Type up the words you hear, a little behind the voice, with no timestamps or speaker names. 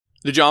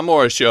The John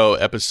Morris Show,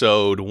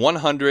 episode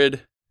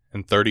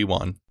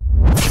 131.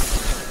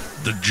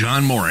 The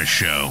John Morris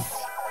Show.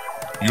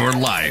 Your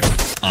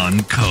life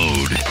on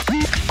code.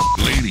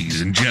 Ladies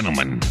and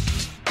gentlemen,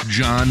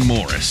 John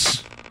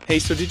Morris. Hey,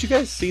 so did you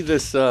guys see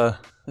this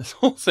this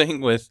whole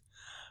thing with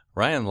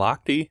Ryan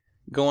Lochte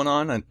going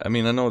on? I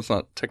mean, I know it's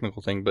not a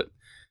technical thing, but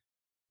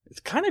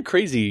it's kind of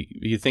crazy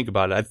if you think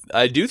about it.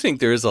 I do think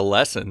there is a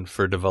lesson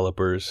for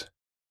developers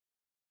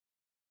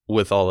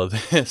with all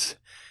of this.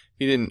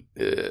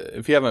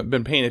 If you haven't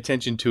been paying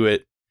attention to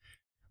it,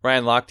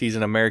 Ryan Lochte's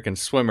an American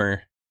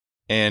swimmer,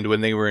 and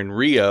when they were in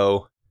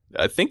Rio,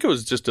 I think it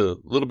was just a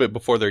little bit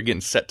before they're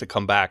getting set to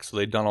come back, so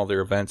they'd done all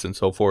their events and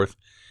so forth,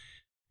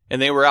 and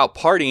they were out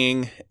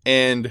partying,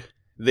 and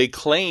they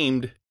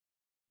claimed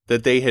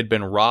that they had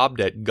been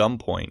robbed at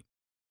gunpoint,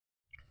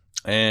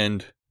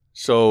 and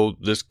so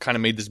this kind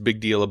of made this big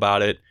deal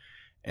about it,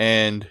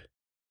 and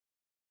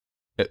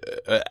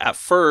at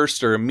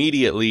first, or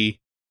immediately,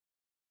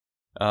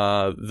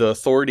 the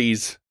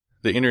authorities,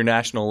 the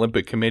International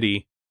Olympic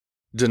Committee,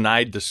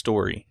 denied the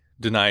story,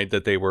 denied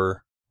that they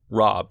were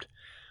robbed.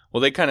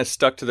 Well, they kind of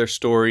stuck to their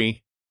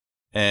story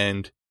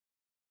and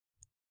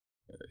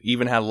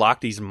even had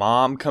Lochte's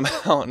mom come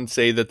out and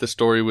say that the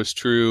story was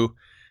true.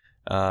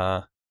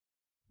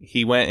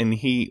 He went and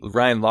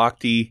Ryan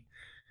Lochte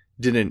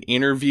did an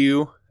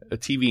interview, a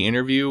TV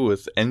interview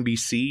with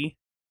NBC, I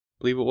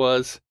believe it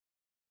was,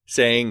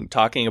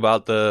 talking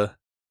about the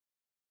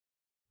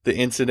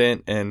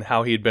incident and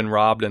how he had been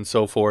robbed and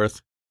so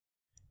forth,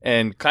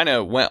 and kind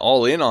of went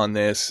all in on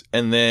this.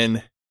 And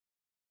then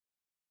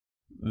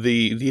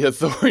the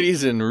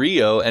authorities in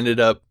Rio ended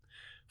up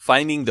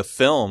finding the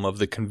film of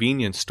the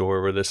convenience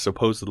store where this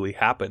supposedly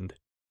happened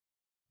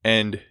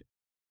and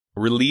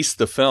released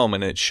the film,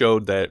 and it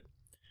showed that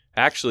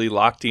actually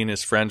Lochte and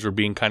his friends were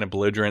being kind of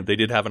belligerent. They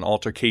did have an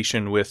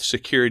altercation with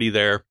security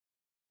there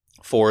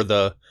for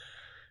the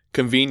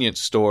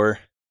convenience store,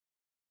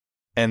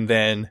 and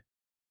then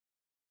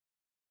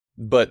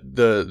but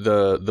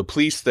the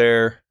police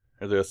there,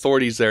 or the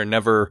authorities there,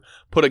 never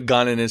put a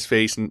gun in his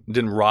face and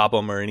didn't rob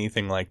him or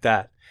anything like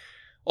that.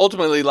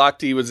 Ultimately,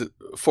 Lochte was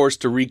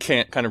forced to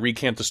recant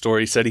the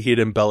story, said he had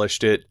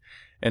embellished it.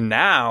 And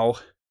now,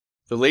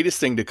 the latest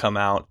thing to come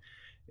out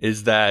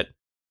is that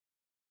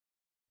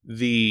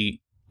the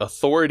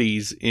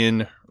authorities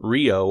in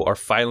Rio are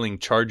filing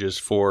charges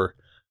for,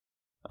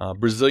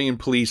 Brazilian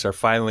police are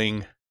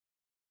filing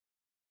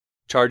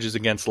charges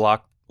against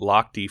Lochte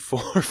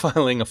for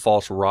filing a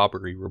false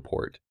robbery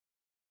report.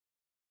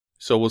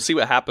 So we'll see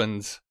what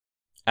happens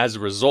as a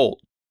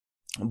result.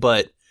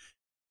 But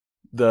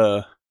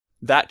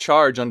that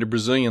charge under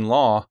Brazilian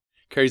law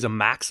carries a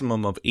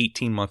maximum of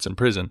 18 months in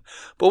prison.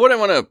 But what I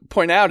want to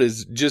point out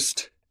is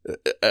just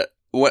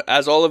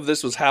as all of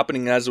this was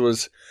happening, as it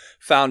was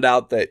found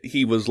out that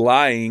he was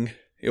lying,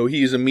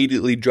 he's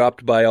immediately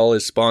dropped by all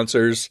his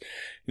sponsors.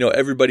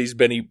 Everybody's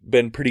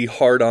been pretty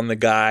hard on the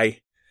guy.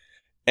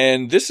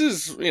 And this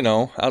is,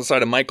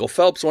 outside of Michael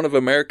Phelps, one of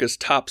America's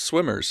top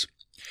swimmers.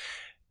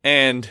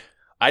 And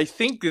I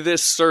think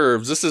this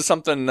is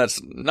something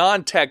that's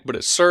non-tech, but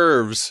it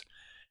serves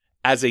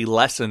as a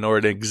lesson or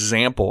an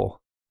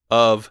example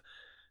of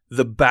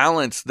the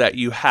balance that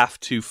you have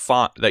to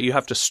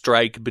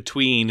strike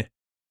between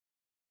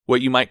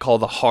what you might call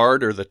the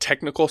hard or the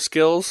technical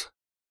skills.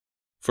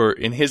 For,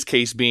 in his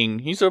case,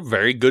 he's a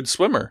very good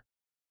swimmer.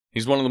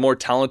 He's one of the more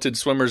talented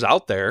swimmers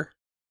out there,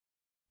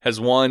 has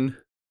won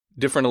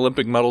different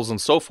Olympic medals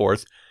and so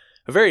forth,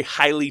 a very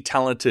highly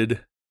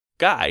talented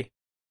guy.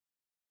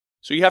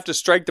 So you have to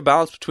strike the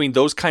balance between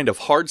those kind of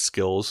hard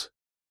skills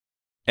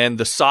and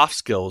the soft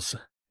skills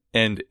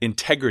and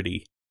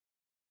integrity.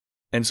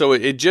 And so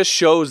it just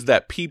shows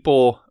that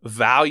people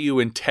value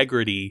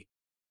integrity,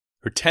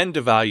 or tend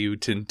to value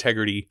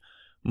integrity,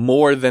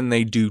 more than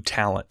they do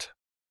talent.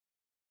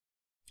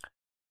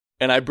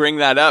 And I bring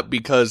that up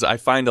because I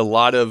find a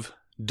lot of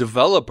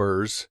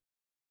developers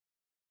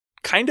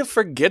kind of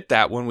forget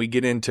that when we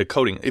get into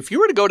coding. If you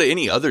were to go to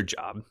any other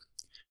job,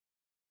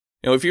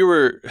 if you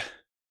were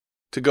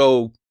to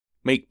go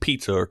make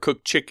pizza or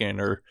cook chicken,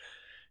 or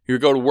you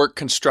go to work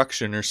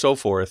construction or so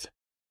forth,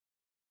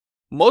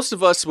 most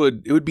of us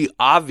it would be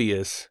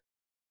obvious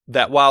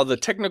that while the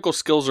technical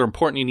skills are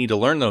important, you need to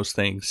learn those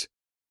things.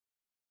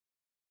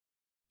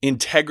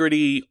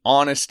 Integrity,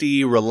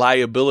 honesty,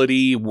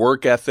 reliability,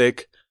 work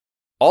ethic,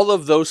 all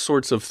of those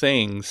sorts of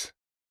things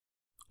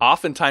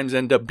oftentimes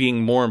end up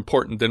being more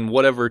important than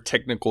whatever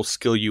technical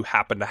skill you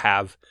happen to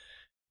have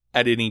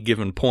at any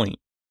given point.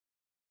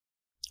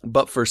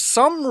 But for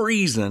some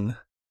reason,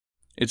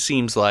 it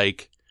seems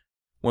like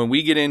when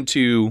we get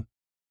into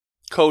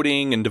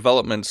coding and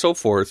development and so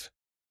forth,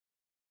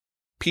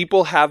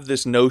 people have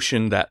this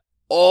notion that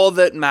all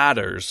that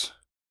matters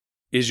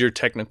is your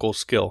technical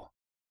skill.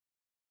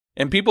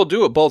 And people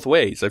do it both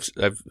ways.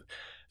 I've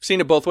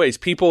seen it both ways.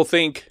 People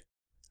think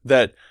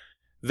that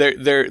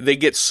they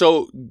get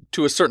so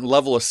to a certain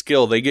level of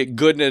skill, they get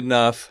good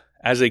enough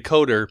as a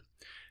coder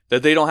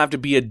that they don't have to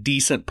be a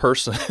decent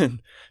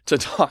person to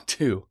talk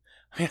to.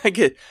 I mean, I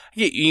get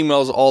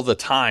emails all the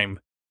time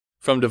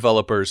from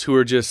developers who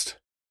are just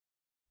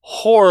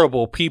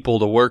horrible people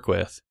to work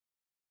with.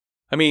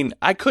 I mean,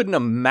 I couldn't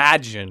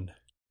imagine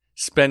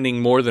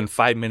spending more than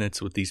 5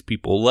 minutes with these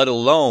people, let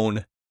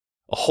alone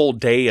a whole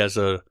day as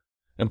a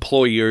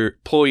employee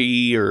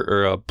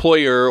or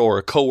employer or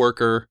a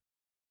coworker.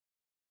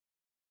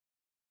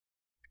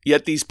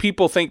 Yet these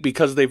people think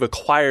because they've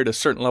acquired a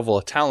certain level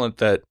of talent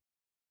that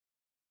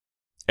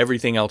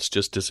everything else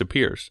just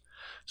disappears.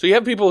 So you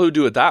have people who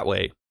do it that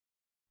way.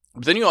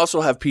 But then you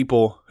also have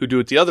people who do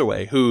it the other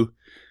way, who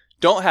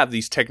don't have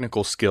these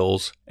technical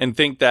skills and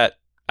think that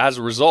as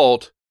a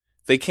result,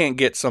 they can't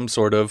get some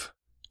sort of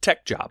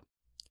tech job.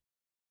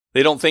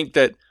 They don't think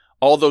that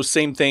all those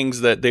same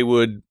things that they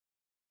would,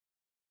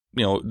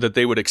 that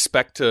they would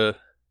expect to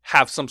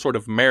have some sort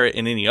of merit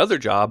in any other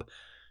job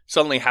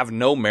suddenly have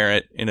no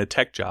merit in a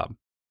tech job.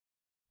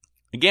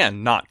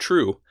 Again, not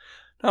true.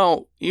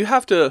 Now, you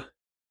have to,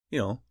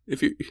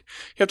 if you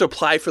have to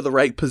apply for the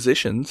right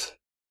positions.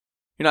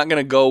 You're not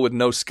going to go with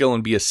no skill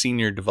and be a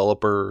senior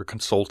developer or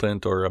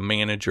consultant or a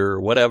manager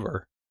or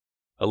whatever,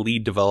 a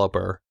lead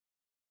developer.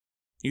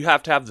 You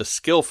have to have the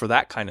skill for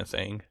that kind of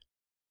thing.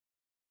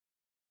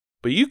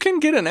 But you can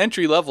get an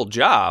entry-level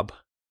job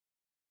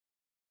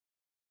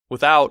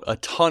without a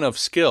ton of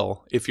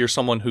skill if you're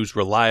someone who's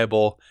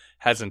reliable,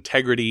 has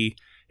integrity,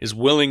 is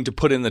willing to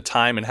put in the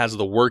time and has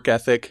the work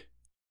ethic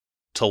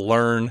to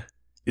learn,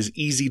 is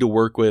easy to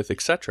work with,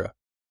 etc.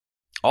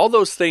 All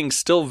those things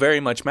still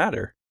very much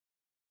matter.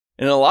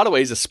 In a lot of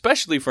ways,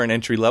 especially for an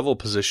entry-level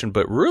position,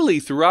 but really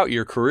throughout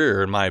your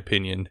career, in my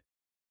opinion,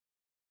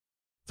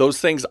 those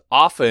things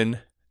often,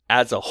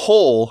 as a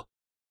whole,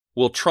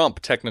 will trump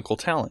technical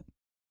talent.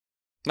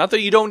 Not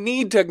that you don't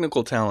need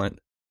technical talent,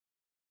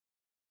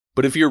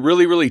 but if you're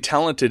really, really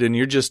talented and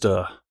you're just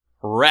a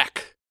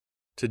wreck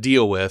to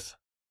deal with,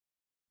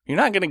 you're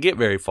not going to get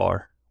very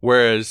far.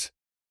 Whereas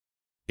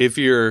if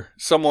you're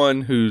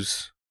someone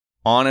who's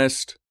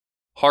honest,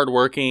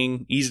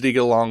 hardworking, easy to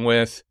get along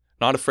with,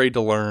 not afraid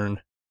to learn,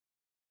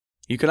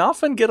 you can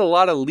often get a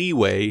lot of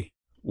leeway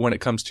when it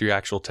comes to your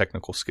actual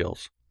technical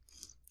skills.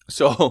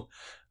 So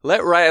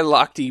let Ryan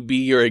Lochte be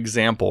your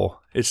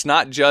example. It's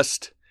not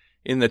just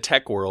in the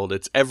tech world,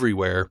 it's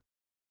everywhere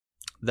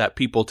that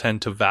people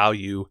tend to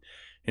value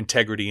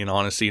integrity and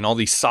honesty and all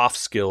these soft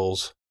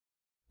skills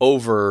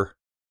over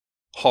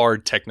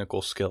hard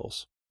technical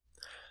skills.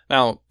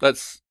 Now,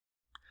 that's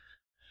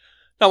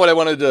not what I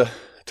wanted to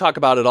talk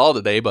about at all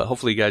today, but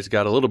hopefully you guys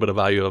got a little bit of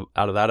value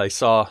out of that. I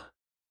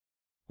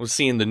was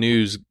seeing the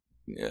news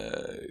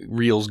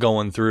reels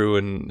going through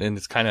and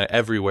it's kind of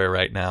everywhere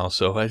right now.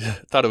 So I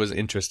thought it was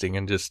interesting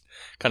and just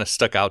kind of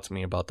stuck out to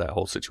me about that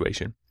whole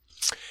situation.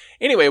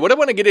 Anyway, what I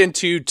want to get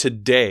into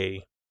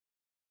today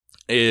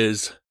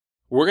is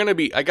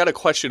I got a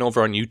question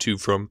over on YouTube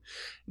from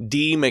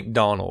D.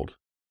 McDonald.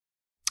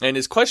 And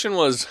his question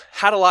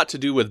had a lot to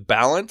do with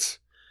balance.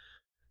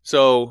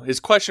 So his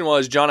question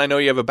was, John, I know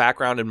you have a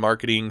background in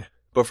marketing,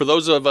 but for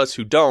those of us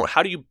who don't,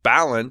 how do you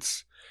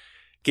balance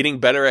getting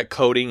better at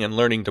coding and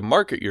learning to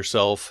market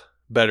yourself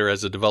better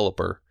as a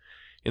developer?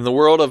 In the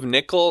world of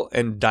nickel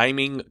and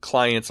diming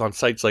clients on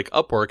sites like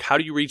Upwork, how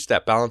do you reach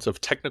that balance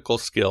of technical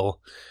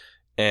skill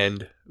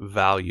and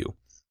value?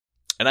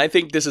 And I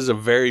think this is a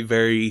very,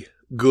 very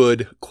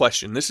good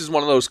question. This is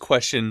one of those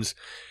questions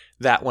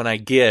that when I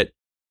get,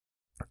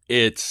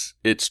 it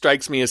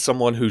strikes me as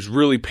someone who's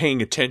really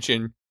paying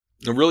attention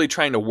and really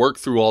trying to work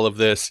through all of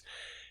this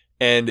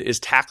and is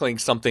tackling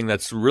something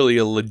that's really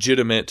a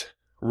legitimate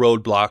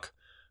roadblock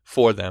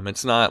for them.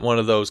 It's not one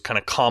of those kind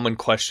of common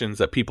questions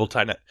that people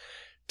tend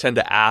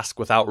to ask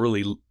without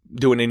really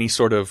doing any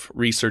sort of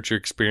research or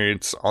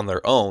experience on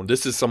their own.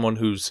 This is someone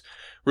who's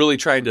really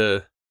trying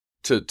to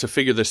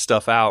figure this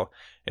stuff out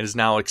and is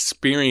now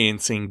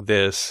experiencing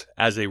this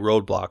as a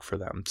roadblock for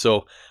them.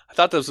 So I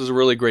thought this was a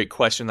really great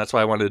question. That's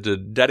why I wanted to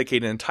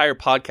dedicate an entire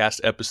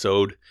podcast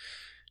episode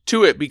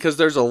to it, because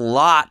there's a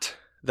lot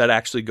that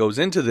actually goes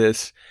into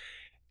this.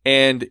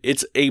 And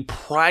it's a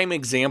prime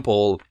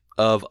example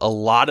of a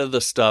lot of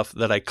the stuff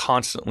that I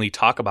constantly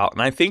talk about.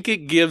 And I think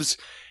it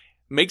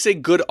makes a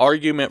good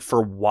argument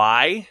for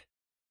why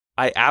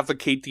I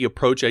advocate the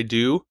approach I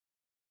do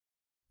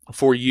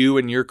for you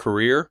and your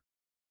career.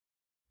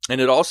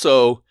 And it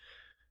also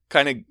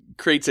kind of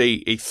creates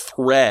a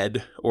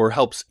thread or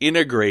helps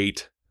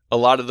integrate a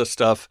lot of the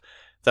stuff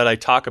that I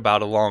talk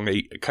about along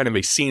a kind of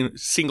a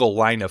single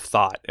line of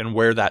thought and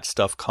where that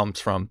stuff comes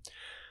from.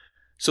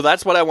 So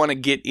that's what I want to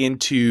get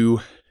into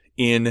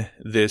in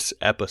this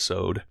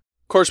episode.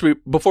 Of course,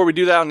 before we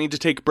do that, I'll need to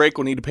take a break.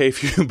 We'll need to pay a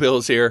few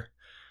bills here.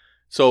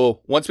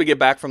 So once we get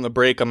back from the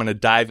break, I'm going to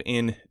dive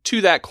into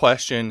that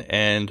question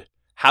and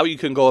how you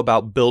can go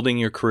about building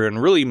your career in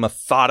a really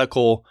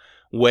methodical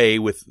way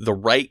with the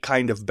right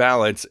kind of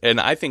balance.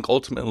 And I think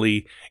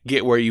ultimately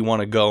get where you want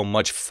to go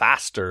much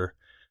faster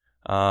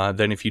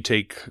than if you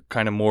take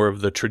kind of more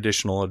of the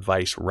traditional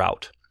advice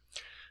route.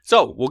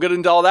 So we'll get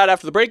into all that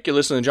after the break. You're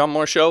listening to The John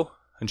Morris Show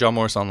on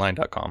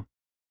johnmorrisonline.com.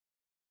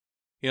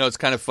 You know, it's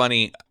kind of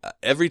funny.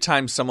 Every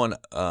time someone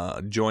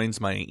joins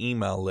my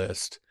email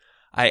list,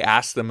 I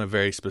asked them a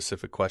very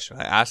specific question.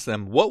 I asked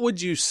them, what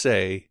would you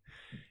say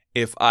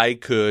if I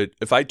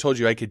told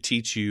you I could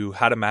teach you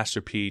how to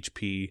master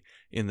PHP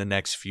in the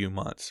next few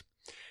months?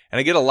 And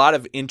I get a lot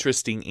of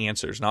interesting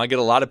answers. Now, I get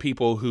a lot of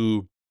people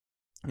who,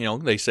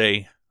 they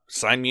say,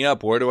 sign me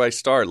up. Where do I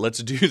start? Let's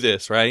do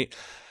this, right?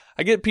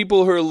 I get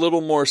people who are a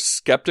little more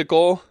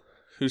skeptical,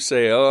 who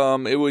say,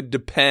 it would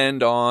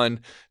depend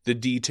on the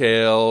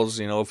details,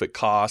 if it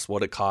costs,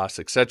 what it costs,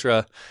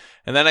 etc.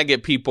 And then I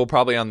get people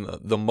probably on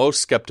the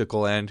most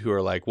skeptical end who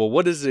are like, well,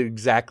 what does it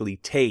exactly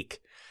take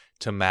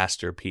to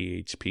master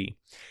PHP?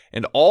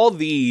 And all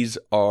these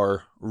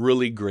are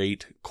really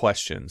great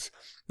questions.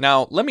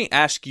 Now, let me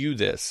ask you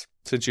this,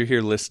 since you're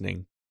here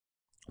listening.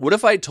 What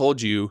if I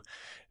told you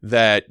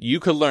that you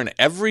could learn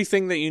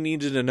everything that you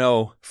needed to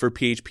know for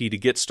PHP to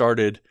get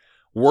started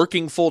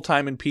working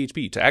full-time in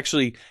PHP, to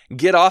actually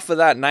get off of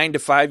that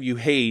 9-to-5 you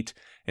hate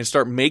and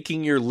start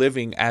making your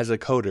living as a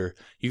coder?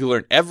 You can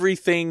learn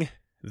everything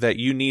that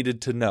you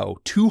needed to know.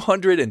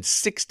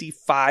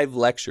 265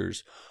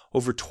 lectures,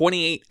 over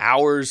 28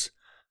 hours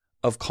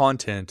of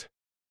content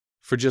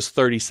for just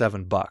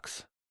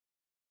 $37.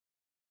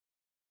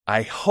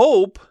 I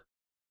hope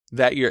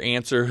that your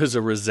answer is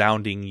a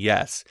resounding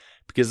yes,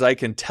 because I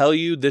can tell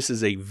you this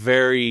is a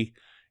very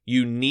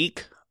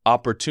unique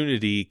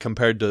opportunity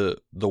compared to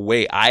the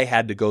way I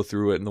had to go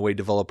through it and the way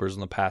developers in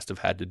the past have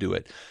had to do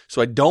it.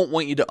 So I don't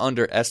want you to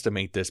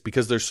underestimate this,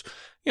 because there's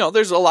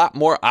a lot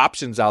more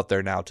options out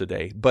there now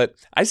today. But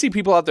I see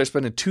people out there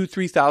spending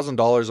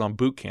 $2,000-$3,000 on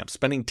boot camp,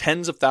 spending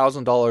tens of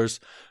thousands of dollars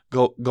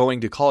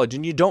going to college,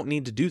 and you don't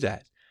need to do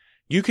that.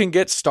 You can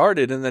get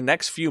started in the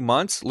next few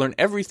months, learn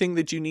everything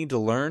that you need to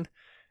learn,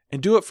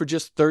 and do it for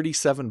just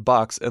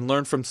 $37 and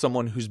learn from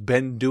someone who's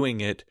been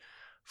doing it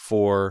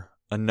for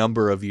a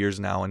number of years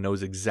now and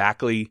knows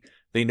exactly,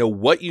 they know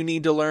what you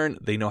need to learn,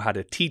 they know how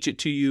to teach it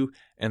to you,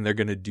 and they're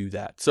going to do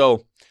that.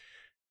 So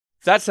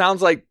if that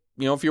sounds like,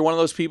 if you're one of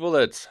those people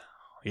that's,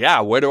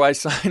 where do I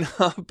sign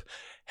up?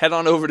 Head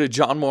on over to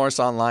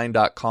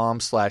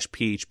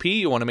johnmorrisonline.com/PHP.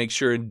 You want to make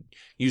sure and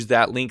use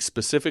that link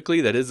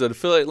specifically. That is an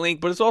affiliate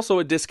link, but it's also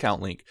a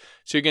discount link.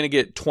 So you're going to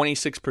get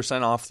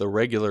 26% off the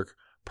regular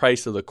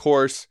price of the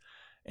course,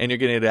 and you're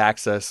going to get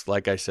access,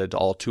 like I said, to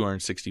all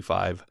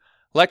 265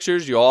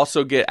 lectures. You'll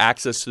also get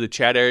access to the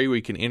chat area where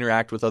you can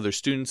interact with other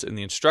students and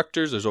the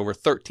instructors. There's over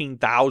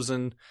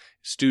 13,000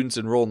 students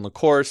enrolled in the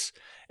course.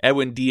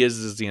 Edwin Diaz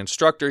is the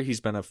instructor. He's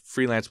been a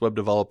freelance web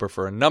developer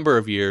for a number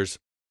of years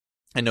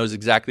and knows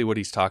exactly what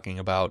he's talking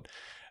about,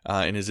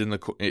 and is in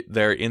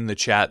the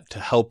chat to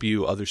help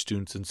you, other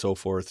students, and so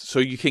forth. So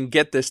you can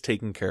get this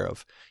taken care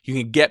of. You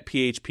can get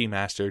PHP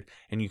mastered,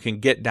 and you can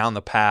get down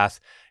the path,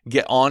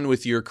 get on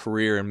with your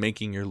career and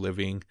making your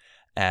living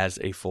as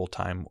a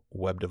full-time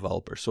web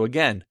developer. So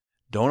again,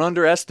 don't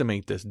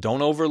underestimate this.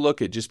 Don't overlook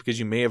it just because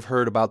you may have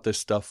heard about this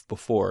stuff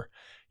before.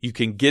 You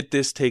can get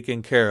this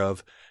taken care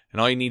of,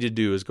 and all you need to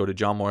do is go to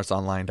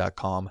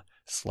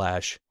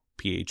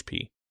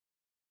johnmorrisonline.com/PHP.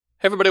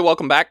 Hey everybody,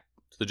 welcome back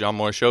to the John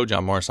Morris Show,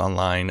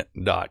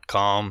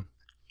 johnmorrisonline.com.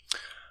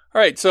 All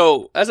right,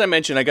 so as I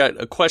mentioned, I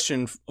got a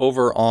question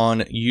over on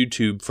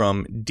YouTube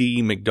from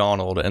D.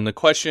 McDonald, and the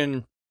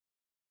question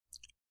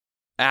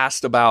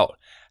asked about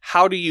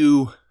how do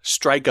you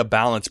strike a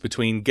balance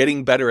between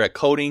getting better at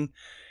coding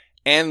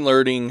and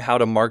learning how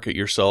to market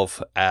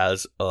yourself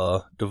as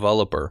a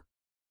developer.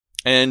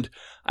 And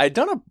I had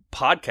done a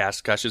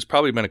podcast, it's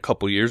probably been a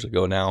couple years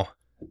ago now,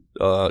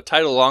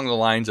 titled along the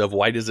lines of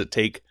why does it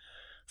take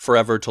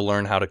forever to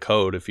learn how to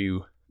code? If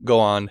you go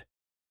on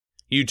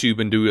YouTube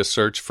and do a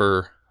search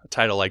for a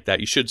title like that,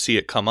 you should see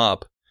it come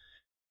up.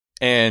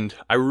 And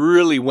I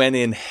really went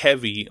in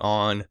heavy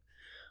on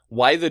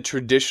why the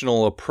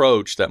traditional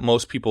approach that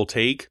most people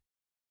take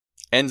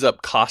ends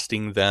up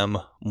costing them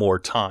more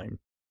time.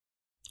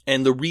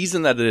 And the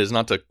reason that it is,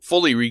 not to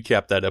fully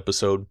recap that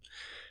episode,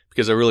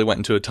 because I really went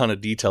into a ton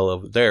of detail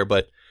over there,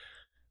 but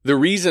the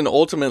reason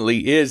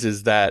ultimately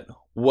is that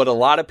what a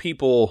lot of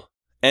people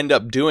end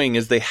up doing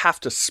is they have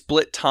to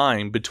split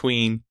time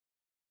between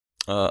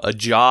a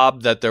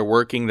job that they're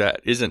working that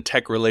isn't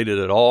tech related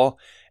at all,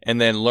 and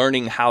then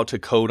learning how to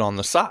code on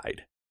the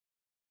side.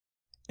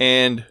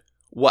 And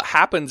what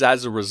happens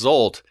as a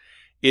result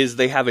is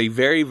they have a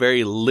very,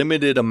 very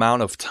limited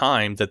amount of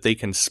time that they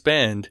can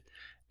spend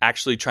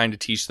actually trying to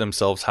teach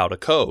themselves how to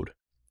code.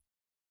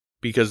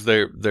 Because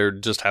they're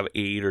just have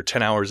 8 or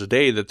 10 hours a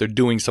day that they're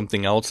doing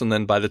something else, and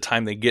then by the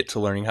time they get to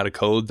learning how to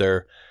code,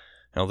 they're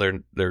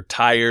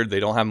tired, they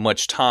don't have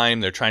much time,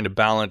 they're trying to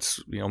balance,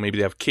 maybe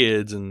they have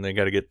kids and they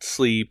got to get to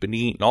sleep and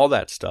eat and all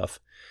that stuff.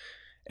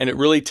 And it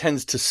really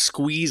tends to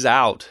squeeze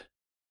out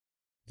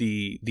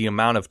the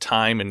amount of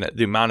time and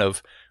the amount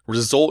of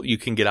result you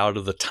can get out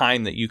of the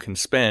time that you can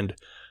spend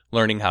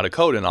learning how to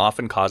code, and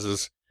often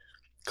causes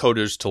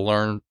coders to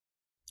learn,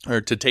 or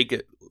it to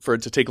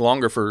take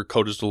longer for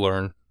coders to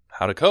learn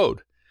how to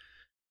code.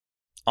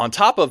 On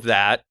top of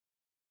that,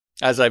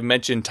 as I've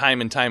mentioned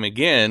time and time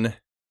again,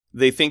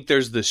 they think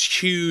there's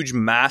this huge,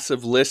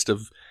 massive list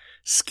of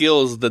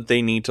skills that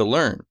they need to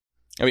learn.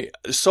 I mean,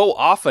 so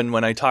often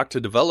when I talk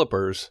to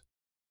developers,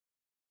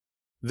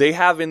 they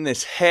have in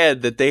this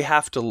head that they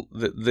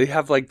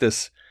have like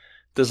this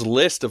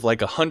list of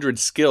like 100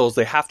 skills.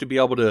 They have to be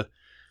able to,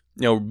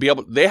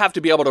 they have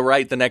to be able to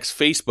write the next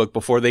Facebook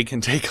before they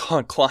can take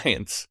on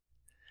clients.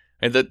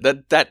 And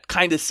that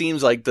kind of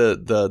seems like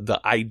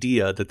the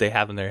idea that they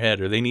have in their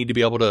head, or they need to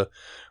be able to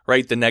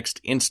write the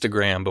next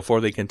Instagram before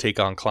they can take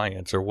on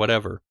clients or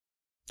whatever.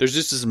 There's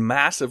just this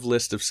massive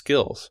list of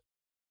skills.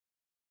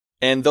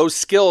 And those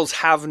skills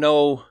there's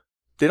no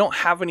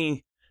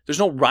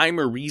rhyme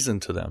or reason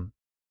to them.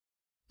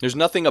 There's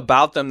nothing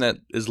about them that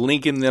is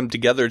linking them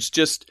together. It's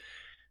just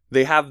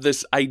they have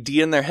this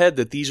idea in their head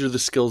that these are the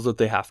skills that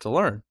they have to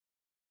learn.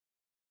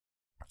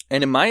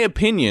 And in my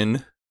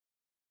opinion,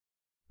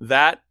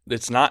 that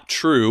it's not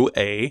true,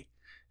 A,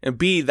 and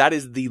B, that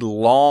is the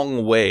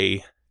long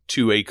way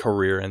to a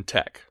career in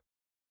tech.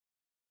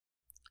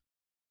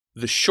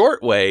 The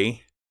short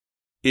way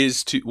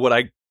is to what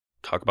I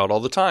talk about all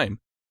the time,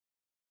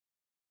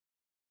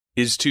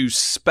 is to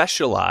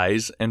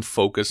specialize and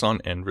focus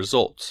on end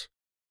results.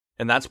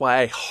 And that's why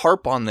I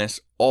harp on this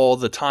all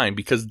the time,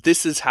 because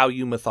this is how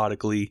you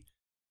methodically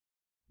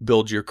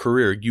build your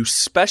career. You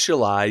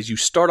specialize, you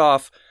start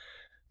off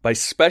by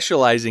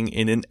specializing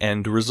in an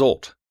end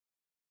result.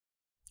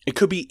 It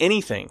could be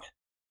anything.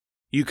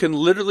 You can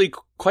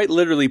quite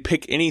literally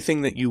pick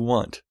anything that you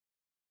want.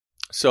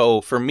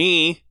 So for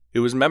me, it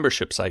was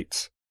membership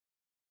sites.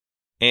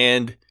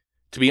 And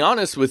to be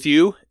honest with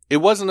you, it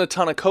wasn't a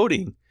ton of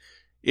coding.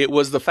 It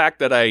was the fact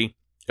that I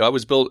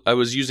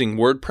was using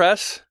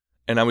WordPress,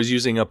 and I was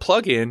using a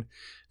plugin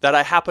that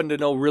I happened to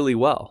know really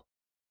well.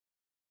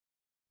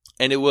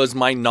 And it was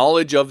my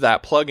knowledge of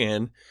that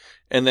plugin,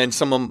 and then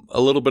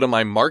a little bit of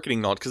my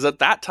marketing knowledge. Because at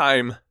that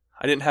time,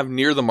 I didn't have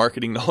near the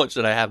marketing knowledge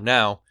that I have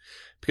now,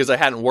 because I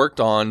hadn't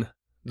worked on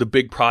the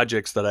big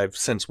projects that I've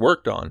since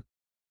worked on.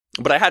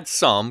 But I had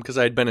some, because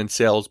I had been in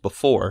sales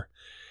before.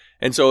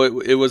 And so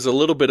it was a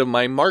little bit of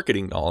my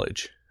marketing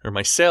knowledge, or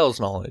my sales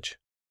knowledge.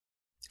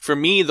 For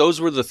me,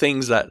 those were the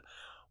things that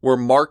were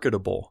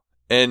marketable.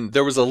 And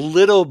there was a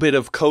little bit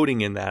of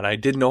coding in that. I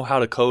did know how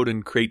to code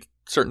and create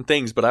certain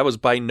things, but I was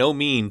by no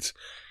means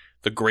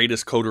the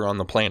greatest coder on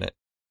the planet.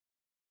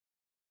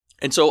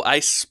 And so I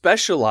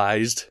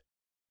specialized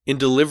in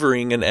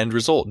delivering an end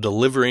result,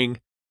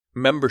 delivering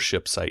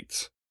membership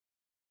sites.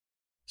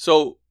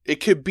 So it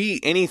could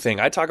be anything.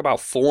 I talk about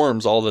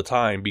forums all the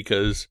time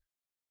because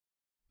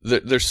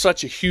there's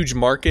such a huge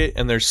market,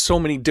 and there's so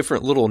many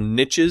different little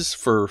niches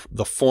for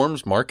the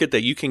forums market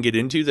that you can get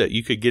into, that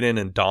you could get in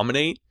and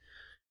dominate,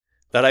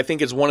 that I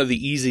think is one of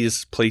the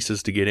easiest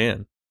places to get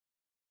in.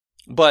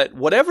 But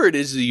whatever it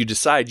is that you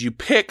decide, you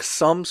pick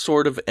some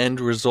sort of end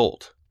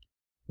result.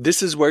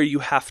 This is where you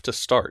have to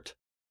start.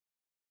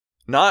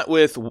 Not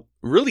with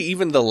really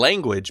even the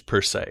language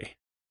per se.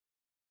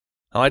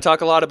 Now, I talk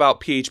a lot about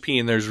PHP,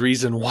 and there's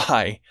reason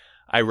why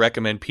I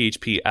recommend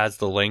PHP as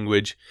the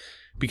language,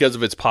 because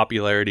of its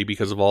popularity,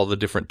 because of all the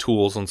different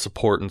tools and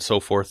support and so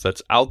forth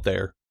that's out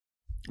there.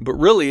 But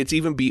really, it's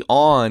even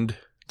beyond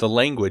the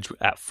language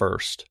at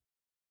first.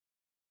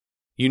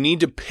 You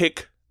need to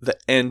pick the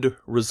end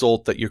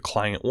result that your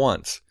client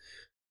wants.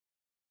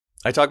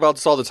 I talk about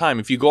this all the time.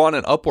 If you go on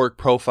an Upwork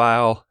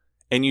profile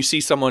and you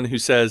see someone who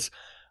says,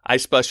 I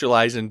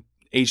specialize in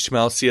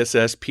HTML,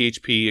 CSS,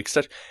 PHP,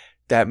 etc.,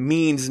 that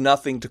means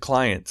nothing to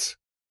clients.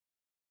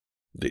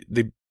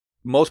 They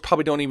most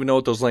probably don't even know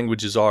what those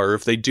languages are. Or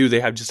if they do, they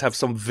just have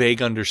some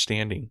vague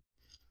understanding.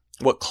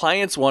 What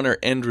clients want are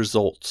end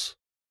results.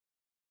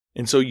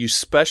 And so you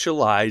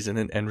specialize in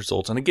an end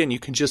result. And again, you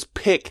can just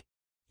pick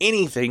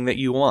anything that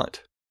you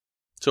want.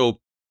 So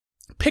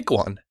pick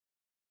one.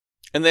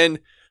 And then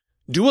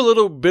do a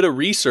little bit of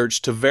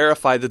research to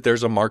verify that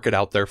there's a market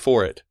out there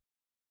for it.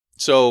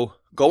 So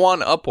go on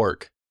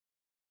Upwork.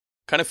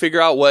 Kind of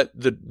figure out what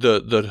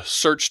the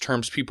search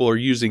terms people are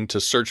using to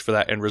search for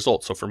that end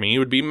result. So for me, it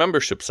would be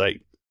membership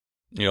site.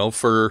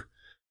 For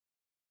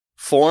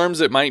forms,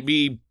 it might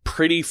be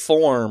Pretty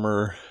Form,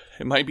 or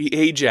it might be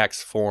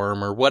Ajax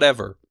Form, or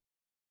whatever.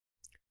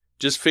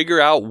 Just figure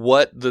out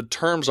what the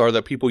terms are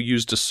that people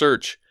use to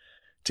search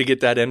to get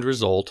that end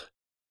result.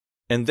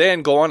 And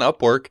then go on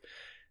Upwork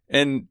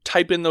and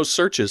type in those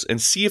searches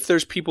and see if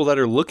there's people that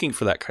are looking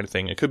for that kind of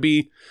thing. It could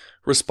be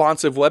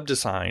responsive web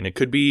design. It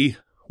could be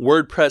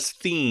WordPress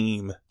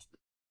theme.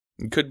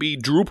 It could be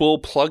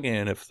Drupal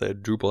plugin, if the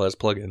Drupal has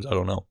plugins. I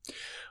don't know.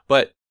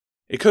 But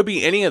it could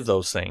be any of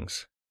those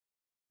things.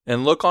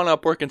 And look on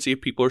Upwork and see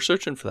if people are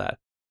searching for that.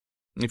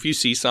 If you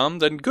see some,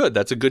 then good.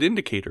 That's a good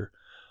indicator.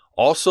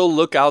 Also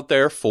look out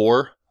there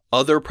for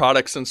other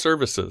products and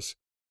services.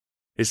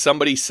 Is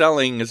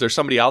there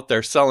somebody out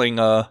there selling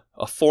a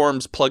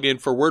forms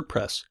plugin for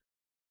WordPress?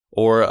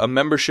 Or a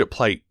membership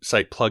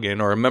site plugin,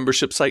 or a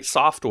membership site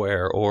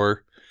software,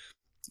 or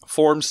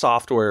form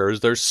software?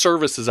 There's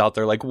services out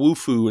there like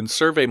Wufoo and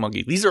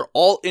SurveyMonkey. These are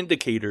all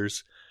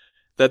indicators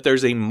that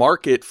there's a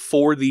market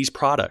for these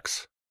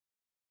products.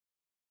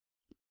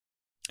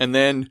 And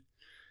then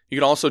you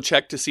can also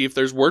check to see if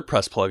there's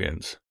WordPress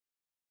plugins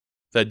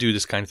that do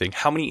this kind of thing.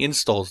 How many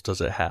installs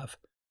does it have?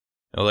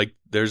 Like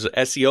there's an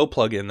SEO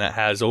plugin that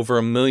has over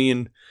 1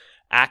 million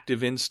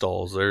active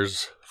installs.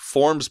 There's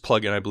Forms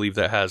plugin, I believe,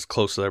 that has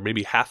close to there,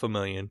 maybe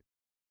 500,000.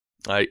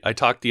 I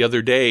talked the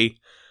other day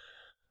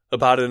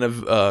about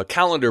a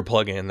calendar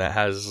plugin that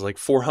has like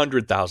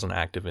 400,000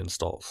 active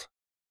installs.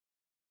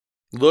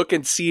 Look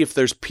and see if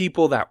there's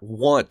people that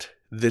want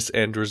this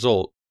end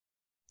result.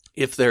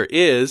 If there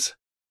is,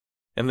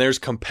 and there's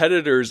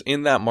competitors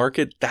in that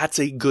market, that's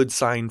a good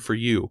sign for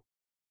you,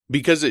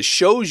 because it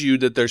shows you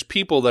that there's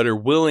people that are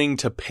willing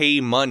to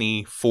pay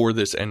money for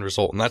this end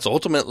result. And that's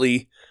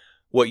ultimately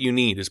what you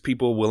need, is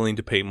people willing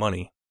to pay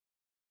money.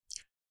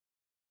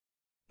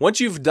 Once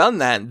you've done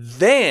that,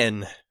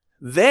 then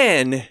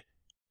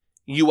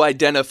you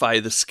identify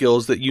the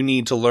skills that you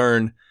need to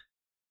learn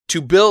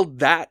to build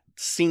that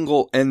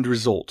single end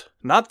result.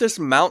 Not this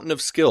mountain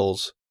of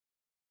skills,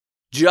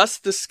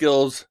 just the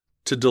skills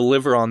to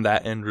deliver on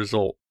that end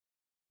result.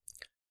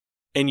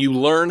 And you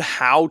learn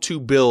how to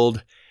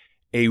build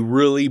a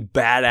really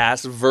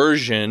badass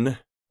version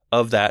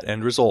of that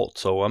end result.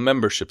 So a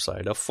membership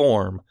site, a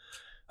form,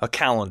 a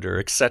calendar,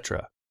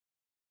 etc.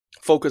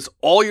 Focus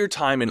all your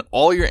time and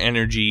all your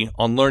energy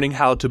on learning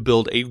how to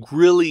build a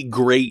really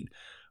great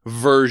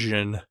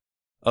version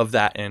of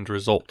that end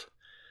result.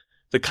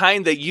 The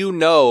kind that you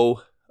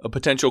know a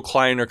potential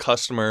client or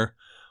customer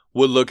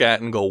would look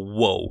at and go,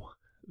 whoa,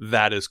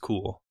 that is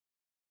cool.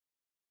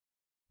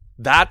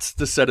 That's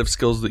the set of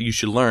skills that you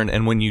should learn.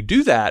 And when you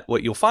do that,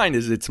 what you'll find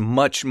is it's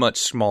much, much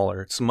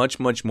smaller. It's much,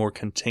 much more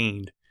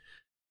contained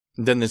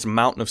than this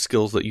mountain of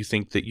skills that you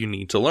think that you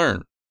need to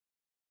learn.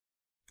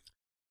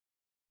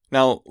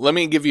 Now, let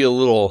me give you a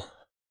little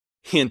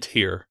hint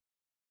here.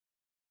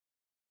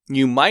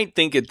 You might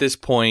think at this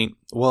point,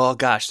 well,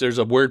 gosh, there's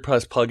a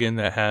WordPress plugin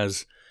that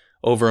has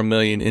over 1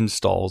 million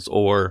installs,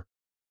 or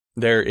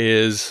there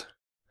is,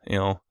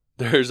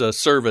 there's a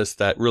service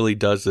that really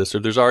does this, or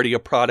there's already a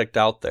product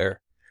out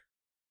there.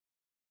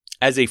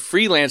 As a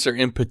freelancer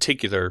in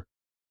particular,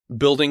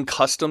 building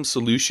custom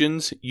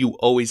solutions, you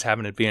always have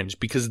an advantage,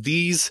 because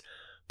these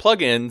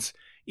plugins,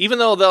 even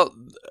though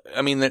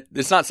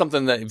it's not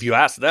something that if you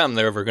ask them,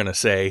 they're ever going to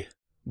say,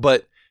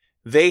 but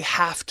they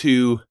have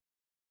to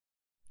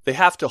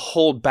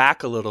hold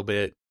back a little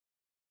bit,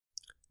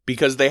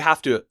 because they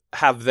have to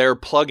have their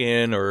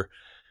plugin or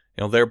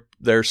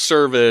their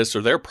service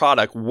or their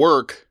product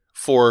work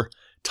for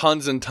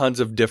tons and tons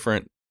of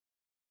different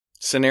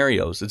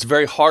scenarios. It's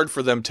very hard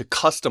for them to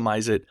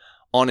customize it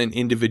on an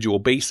individual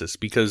basis,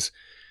 because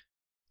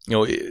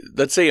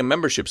let's say a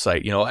membership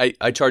site.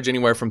 I charge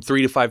anywhere from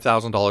 $3,000 to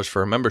 $5,000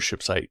 for a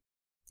membership site.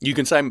 You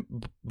can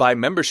buy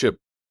membership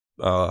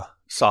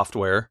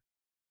software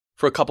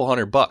for a couple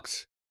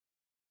 $100.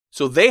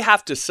 So they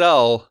have to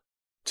sell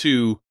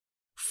to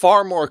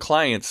far more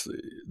clients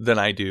than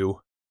I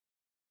do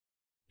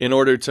in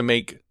order to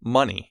make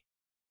money.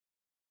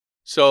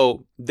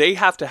 So they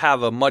have to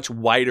have a much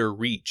wider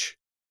reach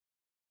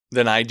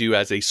than I do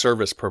as a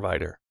service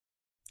provider.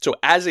 So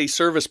as a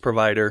service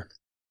provider,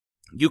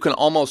 you can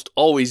almost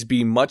always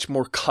be much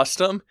more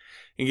custom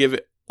and give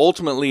it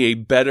ultimately a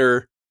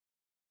better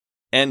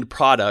end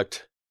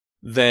product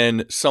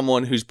than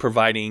someone who's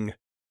providing,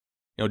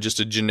 just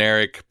a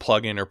generic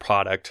plugin or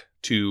product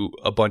to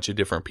a bunch of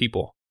different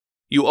people.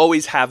 You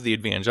always have the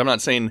advantage. I'm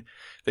not saying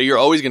that you're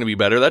always going to be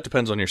better. That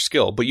depends on your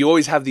skill, but you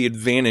always have the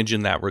advantage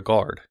in that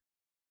regard,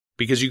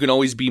 because you can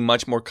always be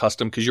much more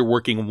custom because you're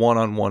working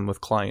one-on-one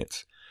with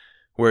clients.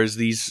 Whereas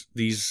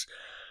these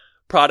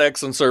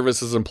products and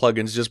services and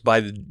plugins, just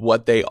by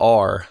what they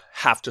are,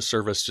 have to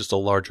service just a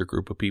larger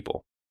group of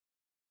people.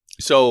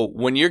 So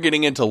when you're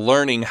getting into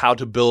learning how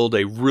to build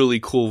a really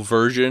cool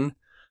version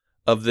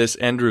of this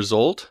end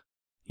result,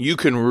 you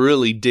can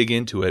really dig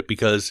into it,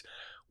 because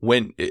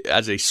when,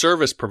 as a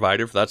service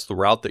provider, if that's the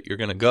route that you're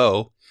going to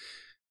go,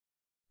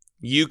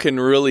 you can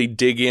really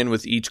dig in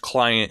with each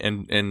client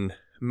and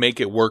make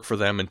it work for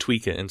them and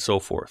tweak it and so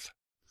forth.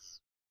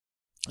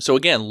 So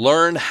again,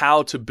 learn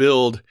how to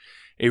build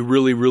a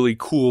really, really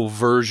cool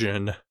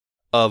version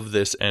of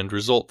this end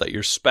result that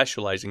you're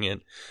specializing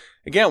in.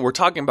 Again, we're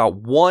talking about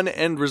one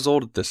end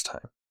result at this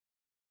time.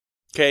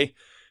 Okay?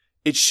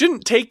 It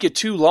shouldn't take you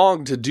too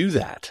long to do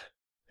that.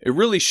 It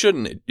really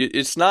shouldn't.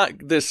 It's not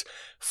this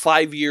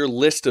 5-year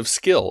list of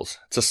skills.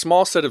 It's a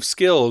small set of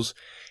skills,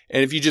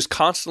 and if you just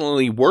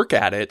constantly work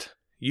at it,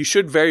 you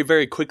should very,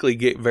 very quickly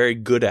get very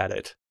good at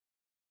it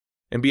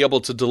and be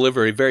able to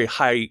deliver a very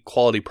high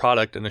quality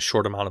product in a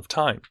short amount of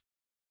time.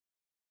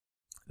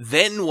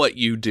 Then what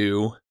you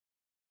do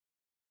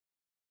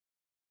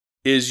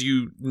is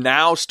you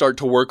now start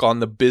to work on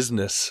the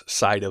business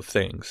side of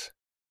things.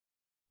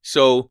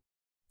 So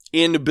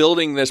in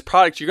building this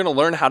product, you're going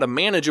to learn how to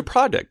manage a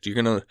product. You're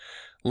going to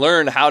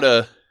learn how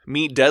to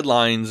meet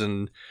deadlines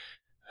and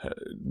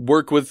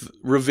work with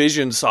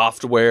revision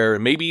software,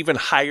 and maybe even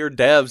hire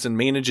devs and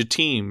manage a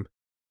team.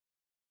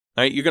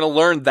 Right? You're going to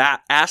learn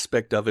that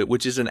aspect of it,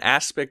 which is an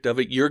aspect of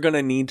it you're going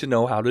to need to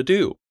know how to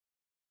do.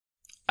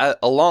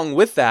 Along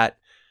with that,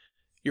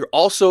 you're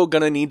also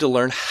going to need to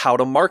learn how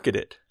to market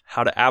it,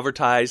 how to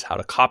advertise, how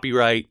to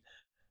copyright,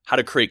 how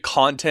to create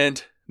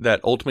content that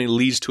ultimately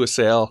leads to a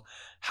sale,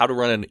 how to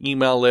run an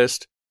email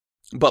list.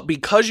 But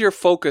because you're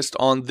focused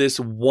on this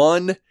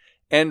one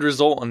end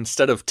result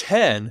instead of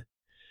 10,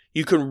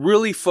 you can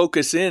really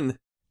focus in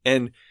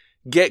and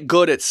get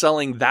good at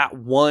selling that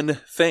one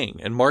thing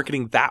and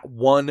marketing that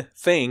one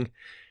thing,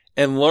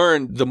 and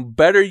learn the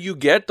better you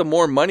get, the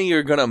more money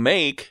you're going to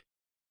make.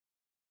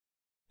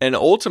 And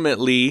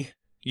ultimately,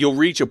 you'll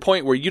reach a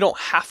point where you don't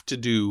have to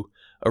do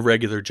a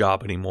regular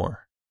job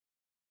anymore.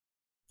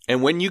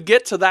 And when you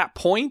get to that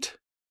point,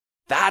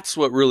 that's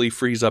what really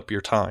frees up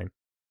your time.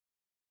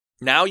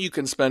 Now you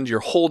can spend your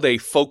whole day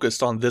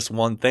focused on this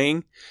one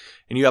thing,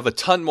 and you have a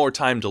ton more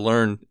time to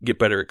learn, get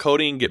better at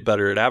coding, get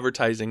better at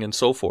advertising, and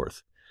so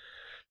forth.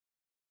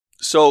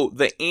 So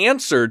the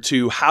answer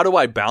to how do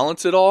I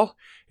balance it all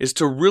is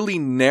to really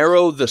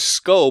narrow the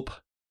scope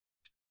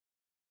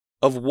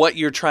of what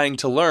you're trying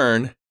to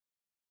learn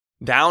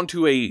down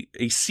to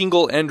a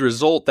single end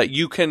result that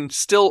you can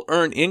still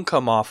earn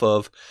income off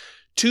of,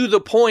 to the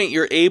point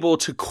you're able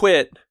to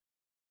quit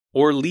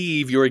or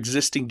leave your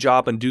existing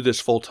job and do this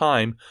full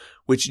time,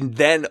 which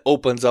then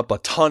opens up a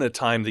ton of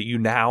time that you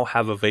now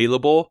have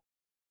available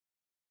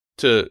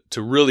to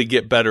really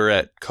get better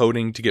at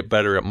coding, to get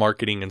better at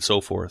marketing, and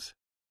so forth.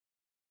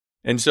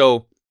 And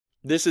so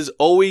this is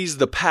always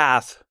the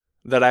path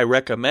that I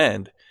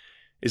recommend,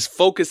 is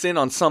focus in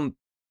on some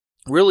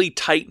really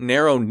tight,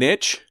 narrow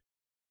niche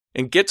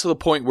and get to the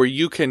point where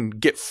you can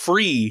get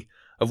free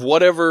of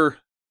whatever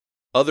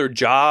other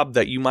job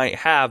that you might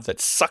have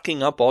that's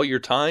sucking up all your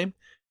time.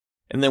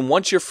 And then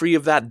once you're free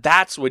of that,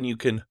 that's when you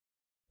can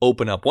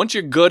open up. Once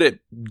you're good at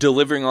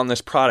delivering on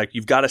this product,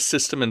 you've got a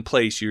system in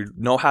place, you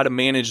know how to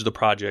manage the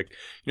project,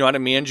 you know how to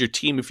manage your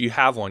team if you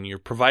have one, you're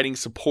providing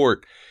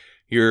support,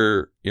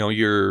 you're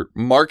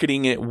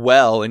marketing it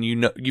well, and you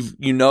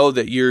know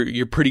that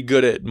you're pretty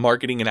good at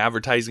marketing and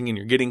advertising, and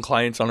you're getting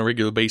clients on a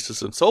regular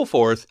basis and so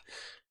forth.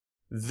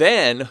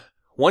 Then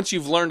once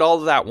you've learned all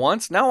of that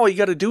once, now all you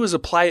got to do is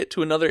apply it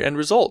to another end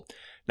result.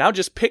 Now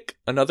just pick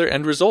another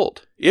end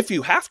result. If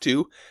you have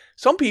to,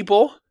 some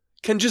people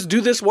can just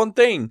do this one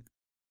thing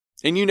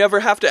and you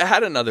never have to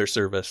add another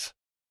service.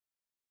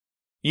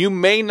 You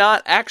may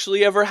not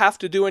actually ever have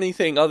to do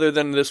anything other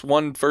than this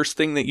one first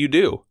thing that you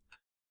do.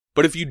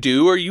 But if you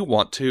do, or you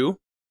want to,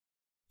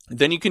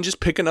 then you can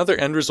just pick another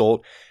end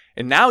result,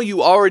 and now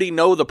you already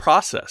know the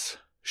process.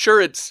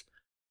 Sure, it's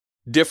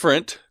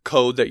different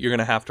code that you're going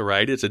to have to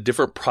write. It's a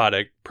different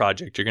project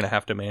you're going to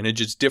have to manage.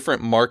 It's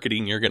different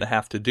marketing you're going to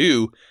have to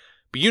do,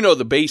 but you know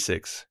the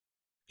basics.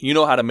 You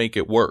know how to make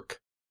it work.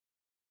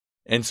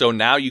 And so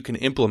now you can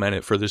implement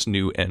it for this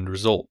new end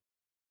result.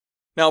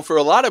 Now, for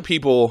a lot of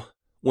people,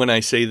 when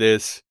I say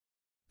this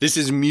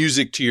is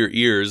music to your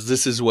ears.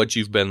 This is what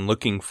you've been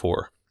looking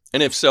for.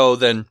 And if so,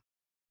 then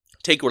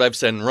take what I've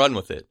said and run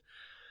with it.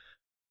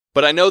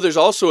 But I know there's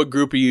also a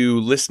group of you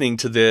listening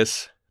to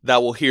this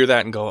that will hear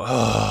that and go,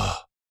 oh,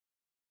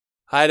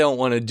 I don't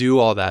want to do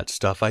all that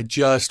stuff. I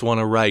just want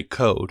to write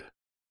code.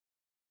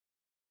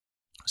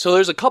 So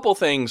there's a couple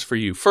things for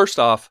you. First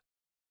off,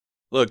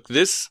 look,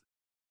 the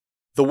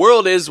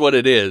world is what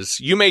it is.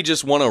 You may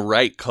just want to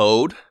write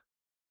code,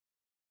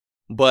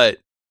 but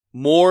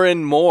more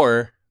and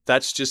more,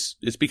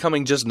 it's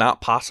becoming just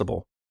not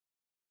possible.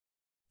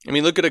 I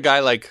mean, look at a guy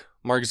like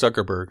Mark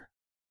Zuckerberg.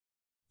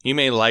 You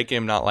may like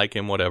him, not like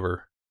him,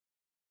 whatever.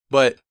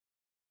 But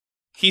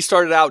he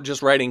started out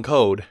just writing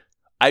code.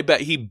 I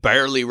bet he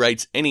barely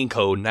writes any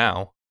code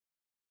now.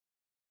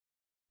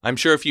 I'm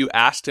sure if you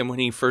asked him when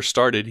he first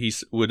started, he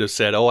would have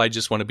said, I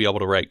just want to be able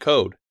to write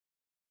code.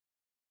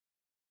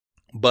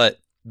 But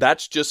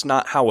that's just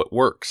not how it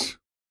works.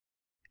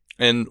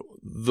 And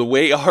the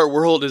way our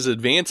world is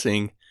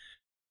advancing,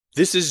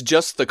 this is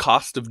just the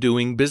cost of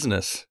doing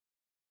business.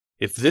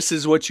 If this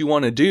is what you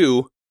want to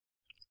do,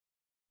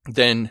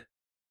 then,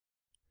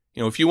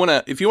 if you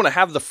want to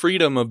have the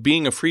freedom of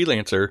being a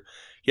freelancer,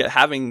 yet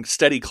having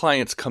steady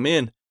clients come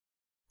in,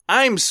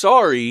 I'm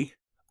sorry,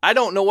 I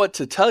don't know what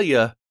to tell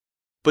you,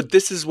 but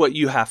this is what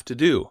you have to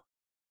do.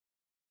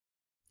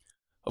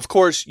 Of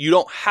course, you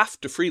don't have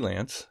to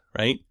freelance,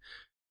 right?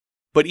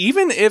 But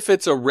even if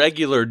it's a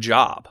regular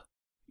job,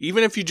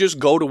 even if you just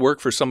go to work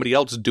for somebody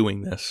else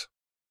doing this,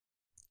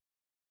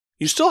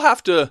 you still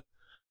have to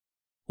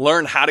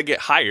learn how to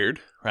get hired,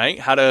 right?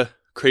 How to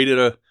create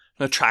an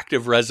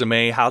attractive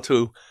resume, how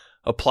to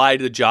apply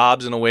to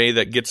jobs in a way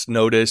that gets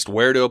noticed,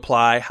 where to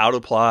apply, how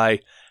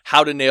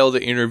to nail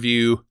the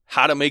interview,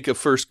 how to make a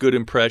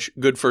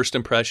good first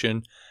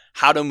impression,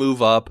 how to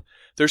move up.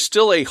 There's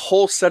still a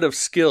whole set of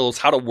skills,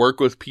 how to work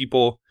with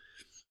people,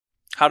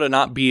 how to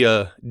not be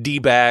a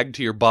D-bag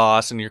to your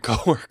boss and your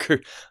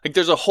coworker. Like,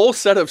 there's a whole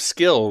set of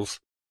skills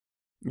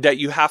that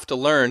you have to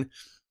learn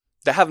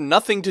that have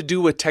nothing to do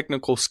with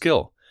technical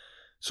skill.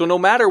 So no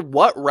matter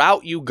what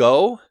route you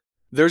go,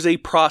 there's a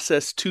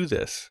process to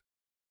this.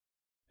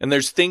 And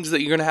there's things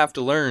that you're going to have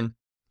to learn.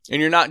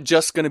 And you're not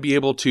just going to be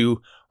able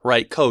to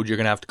write code. You're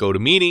going to have to go to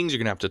meetings. You're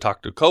going to have to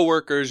talk to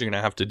coworkers. You're going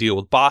to have to deal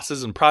with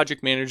bosses and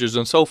project managers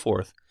and so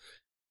forth.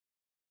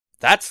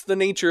 That's the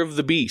nature of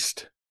the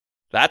beast.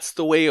 That's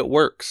the way it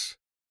works.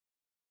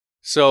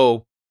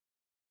 So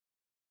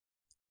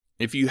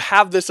if you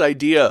have this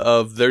idea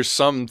of there's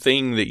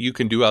something that you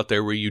can do out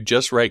there where you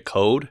just write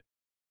code,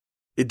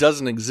 it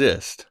doesn't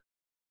exist.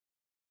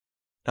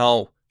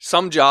 Now,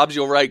 some jobs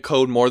you'll write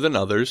code more than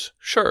others,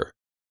 sure.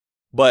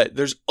 But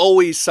there's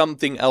always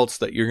something else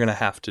that you're going to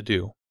have to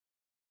do.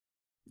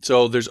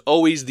 So there's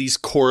always these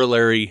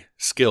corollary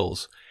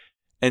skills.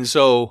 And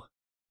so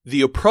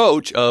the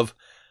approach of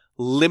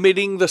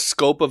limiting the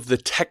scope of the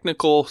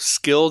technical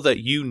skill that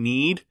you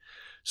need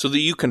so that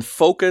you can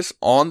focus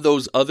on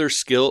those other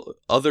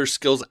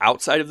skills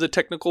outside of the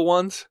technical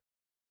ones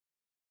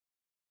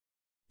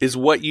is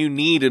what you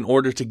need in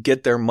order to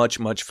get there much,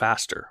 much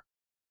faster.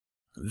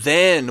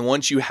 Then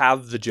once you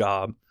have the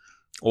job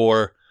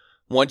or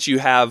once you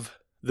have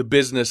the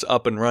business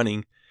up and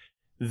running,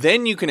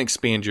 then you can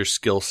expand your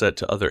skill set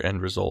to other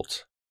end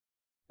results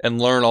and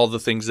learn all the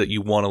things that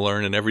you want to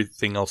learn and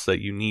everything else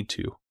that you need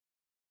to.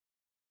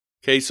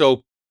 Okay,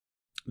 so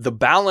the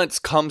balance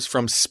comes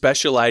from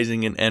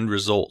specializing in end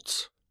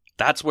results.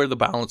 That's where the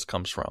balance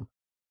comes from.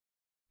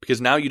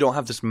 Because now you don't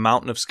have this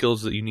mountain of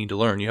skills that you need to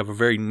learn. You have a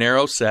very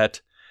narrow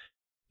set.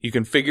 You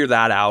can figure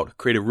that out,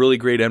 create a really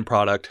great end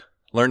product,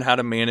 learn how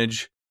to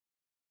manage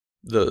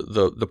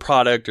the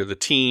product or the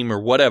team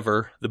or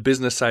whatever, the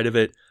business side of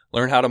it,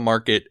 learn how to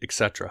market,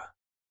 etc.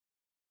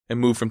 And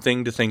move from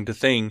thing to thing to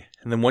thing.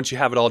 And then once you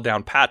have it all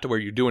down pat to where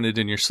you're doing it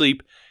in your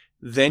sleep,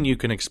 then you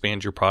can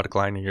expand your product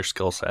line and your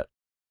skill set.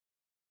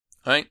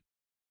 All right?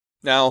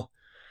 Now,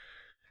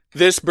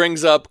 this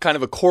brings up kind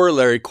of a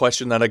corollary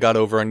question that I got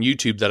over on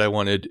YouTube that I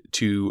wanted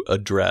to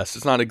address.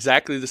 It's not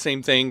exactly the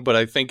same thing, but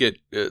I think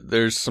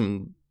there's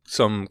some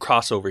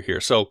crossover here.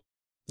 So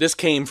this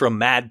came from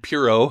Mad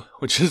Puro,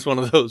 which is one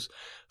of those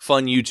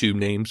fun YouTube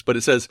names, but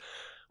it says,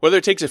 whether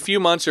it takes a few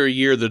months or a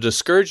year, the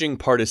discouraging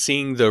part is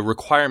seeing the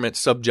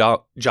requirement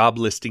job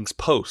listings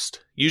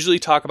post. Usually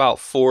talk about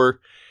 4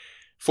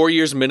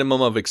 years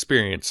minimum of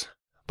experience.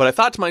 But I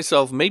thought to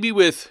myself, maybe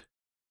with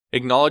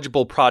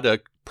acknowledgeable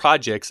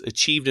projects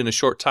achieved in a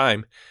short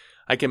time,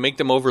 I can make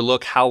them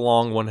overlook how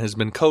long one has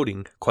been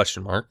coding, ?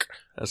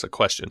 As a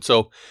question.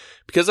 So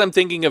because I'm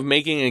thinking of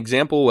making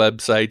example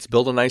websites,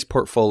 build a nice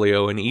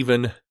portfolio, and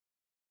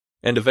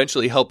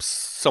eventually help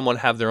someone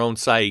have their own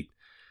site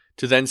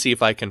to then see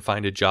if I can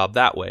find a job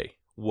that way.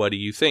 What do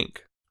you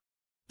think?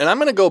 And I'm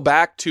going to go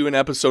back to an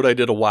episode I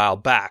did a while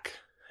back,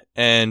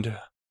 and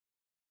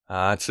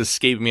it's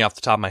escaping me off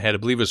the top of my head. I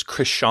believe it was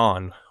Chris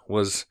Sean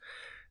was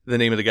the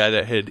name of the guy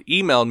that had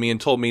emailed me and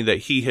told me that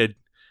he had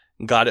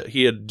got it.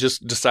 He had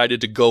just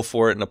decided to go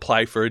for it and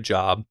apply for a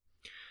job.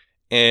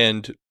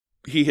 And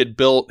he had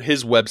built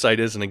his website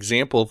as an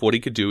example of what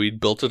he could do. He'd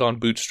built it on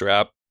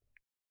Bootstrap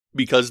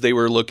because they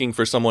were looking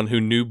for someone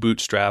who knew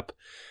Bootstrap.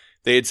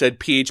 They had said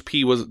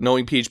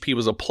knowing PHP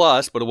was a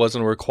plus, but it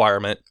wasn't a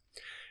requirement.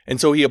 And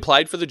so he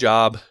applied for the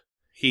job.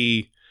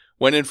 He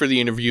went in for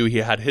the interview. He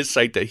had his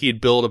site that he had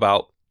built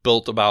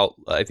about,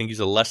 I think he's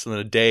less than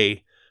a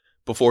day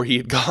before he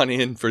had gone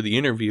in for the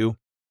interview,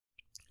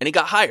 and he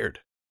got hired.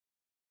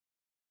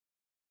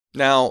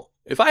 Now,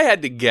 if I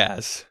had to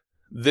guess,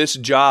 this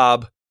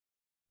job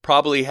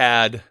probably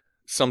had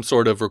some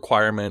sort of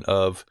requirement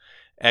of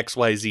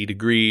XYZ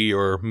degree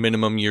or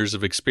minimum years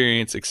of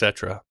experience,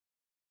 etc.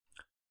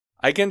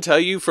 I can tell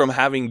you from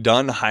having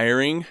done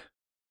hiring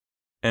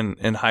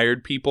and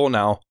hired people.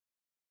 Now,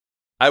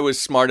 I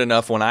was smart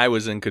enough when I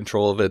was in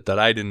control of it that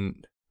I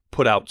didn't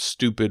put out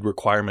stupid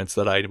requirements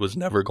that I was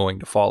never going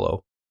to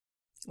follow.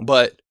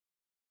 But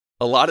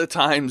a lot of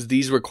times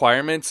these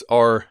requirements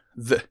are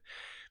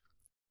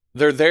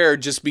they're there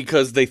just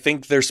because they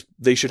think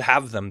they should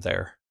have them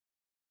there.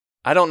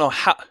 I don't know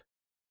how.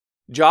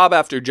 Job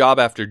after job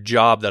after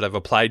job that I've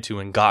applied to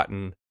and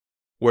gotten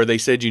where they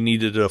said you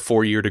needed a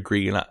 4-year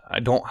degree, and I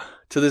don't,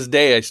 to this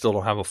day, I still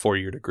don't have a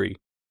 4-year degree.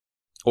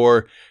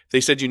 Or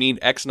they said you need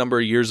X number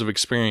of years of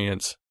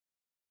experience,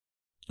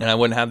 and I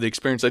wouldn't have the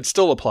experience, I'd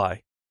still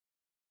apply.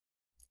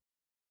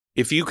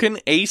 If you can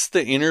ace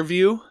the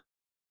interview,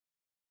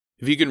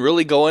 if you can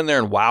really go in there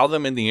and wow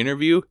them in the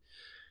interview,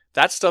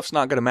 that stuff's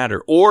not going to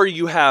matter. Or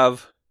you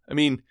have,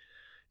 do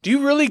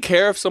you really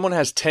care if someone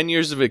has 10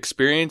 years of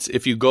experience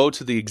if you go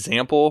to the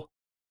example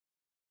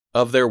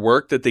of their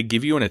work that they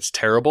give you and it's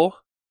terrible?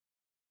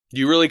 Do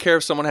you really care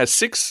if someone has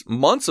 6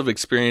 months of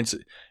experience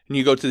and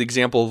you go to the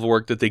example of the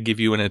work that they give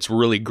you and it's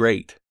really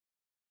great?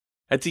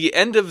 At the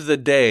end of the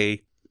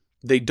day,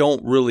 they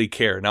don't really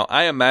care. Now,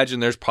 I imagine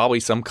there's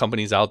probably some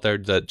companies out there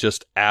that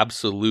just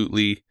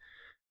absolutely,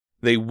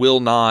 they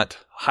will not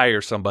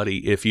hire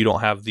somebody if you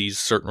don't have these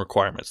certain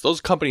requirements. Those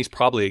companies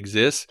probably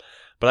exist,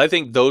 but I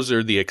think those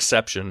are the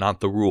exception, not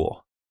the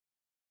rule.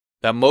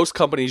 That most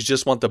companies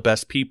just want the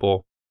best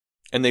people,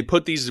 and they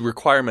put these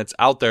requirements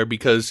out there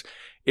because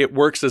it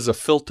works as a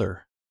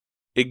filter.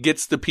 It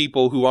gets the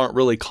people who aren't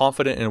really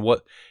confident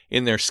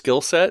in their skill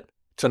set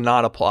to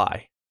not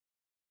apply.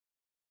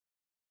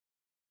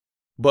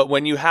 But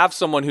when you have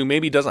someone who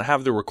maybe doesn't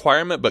have the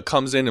requirement but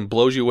comes in and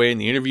blows you away in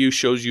the interview,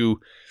 shows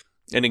you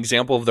an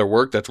example of their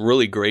work that's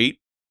really great,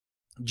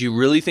 do you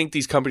really think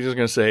these companies are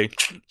going to say,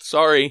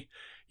 sorry,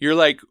 you're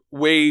like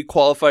way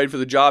qualified for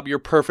the job. You're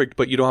perfect,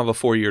 but you don't have a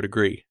 4-year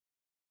degree.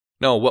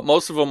 No, what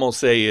most of them will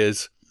say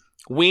is,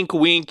 wink,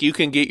 wink, you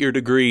can get your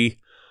degree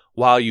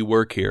while you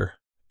work here.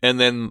 And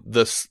then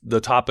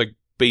the topic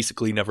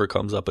basically never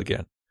comes up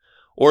again.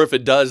 Or if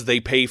it does, they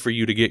pay for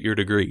you to get your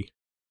degree.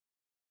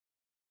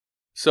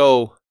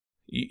 So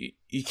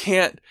you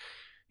can't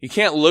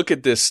look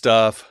at this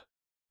stuff.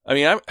 I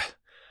mean, I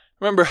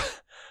remember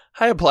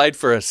I applied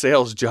for a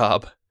sales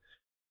job.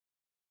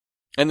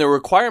 And the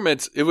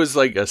requirements, it was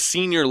like a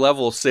senior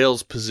level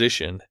sales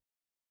position.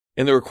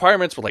 And the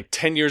requirements were like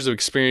 10 years of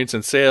experience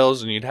in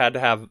sales, and you'd had to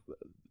have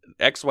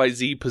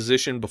XYZ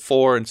position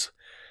before. And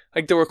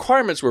like the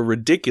requirements were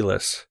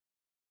ridiculous.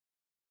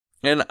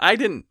 And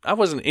I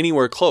wasn't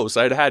anywhere close.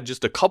 I'd had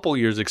just a couple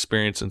years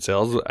experience in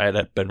sales. I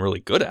had been really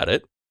good at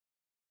it.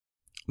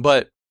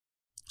 But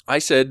I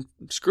said,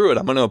 screw it,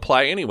 I'm going to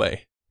apply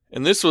anyway.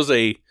 And this was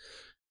a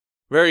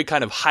very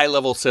kind of high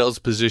level sales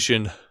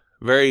position,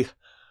 very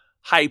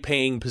high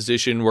paying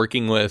position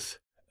working with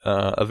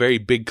a very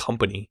big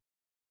company.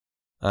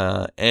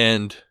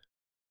 And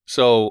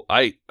so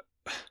I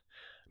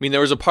mean,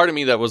 there was a part of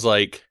me that was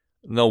like,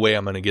 no way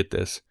I'm going to get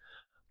this.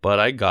 But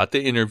I got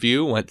the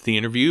interview, went to the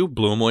interview,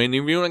 blew them away in the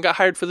interview, and I got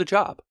hired for the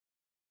job.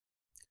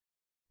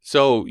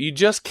 So you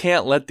just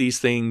can't let these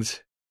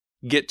things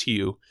get to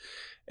you.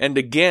 And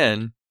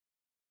again,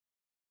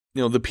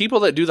 you know, the people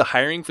that do the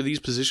hiring for these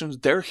positions,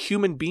 they're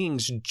human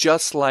beings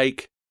just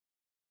like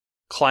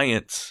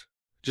clients,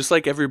 just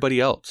like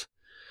everybody else.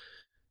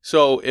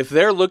 So if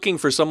they're looking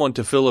for someone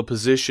to fill a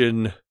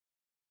position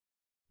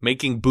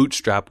making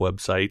bootstrap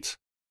websites,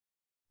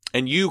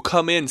 and you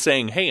come in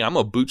saying, hey, I'm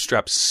a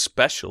bootstrap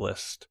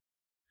specialist,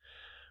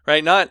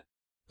 right? Not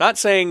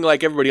saying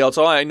like everybody else,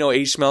 oh, I know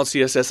HTML,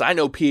 CSS, I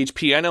know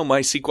PHP, I know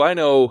MySQL, I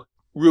know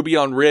Ruby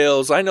on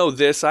Rails, I know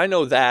this, I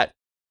know that.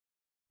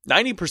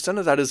 90%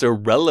 of that is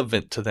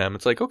irrelevant to them.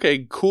 It's like,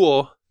 okay,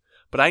 cool,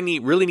 but I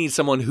really need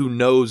someone who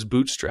knows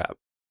Bootstrap.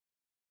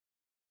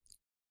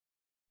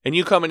 And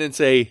you come in and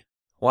say,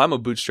 well, I'm a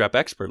Bootstrap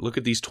expert. Look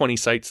at these 20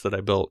 sites that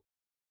I built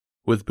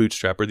with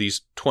Bootstrap, or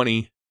these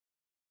 20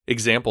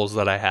 examples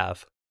that I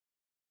have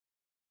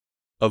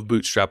of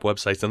Bootstrap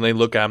websites. And they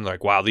look at them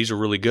like, wow, these are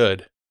really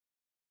good.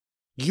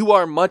 You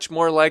are much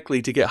more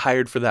likely to get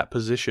hired for that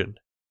position.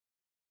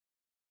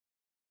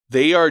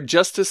 They are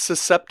just as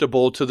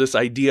susceptible to this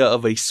idea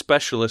of a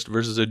specialist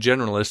versus a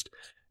generalist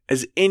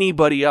as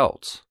anybody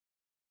else.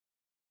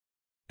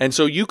 And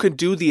so you can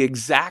do the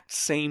exact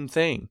same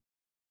thing.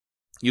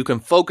 You can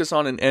focus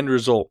on an end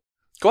result.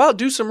 Go out,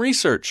 do some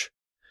research.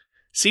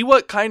 See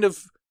what kind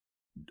of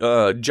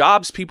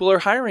jobs people are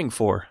hiring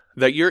for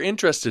that you're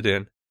interested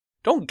in.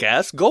 Don't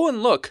guess. Go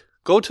and look.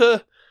 Go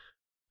to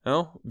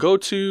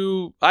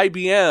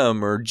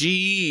IBM or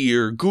GE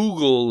or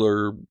Google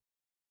or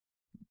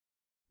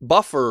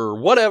Buffer or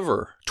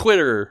whatever.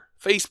 Twitter,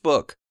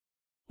 Facebook.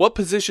 What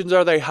positions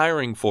are they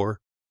hiring for?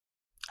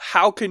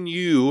 How can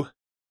you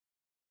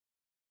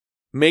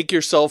make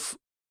yourself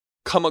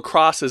come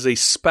across as a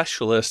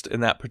specialist in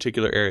that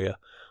particular area?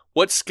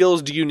 What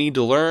skills do you need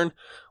to learn?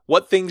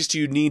 What things do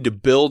you need to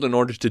build in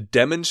order to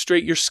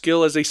demonstrate your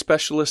skill as a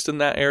specialist in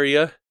that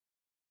area?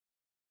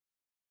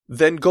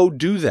 Then go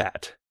do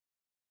that.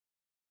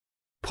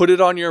 Put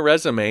it on your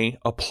resume,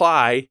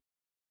 apply,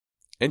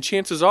 and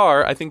chances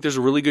are, I think there's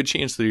a really good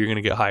chance that you're going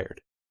to get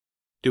hired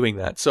doing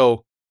that.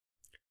 So,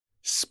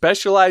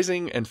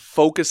 specializing and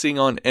focusing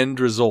on end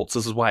results.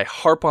 This is why I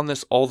harp on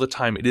this all the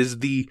time. It is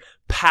the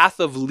path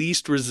of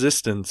least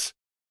resistance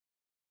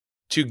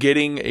to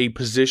getting a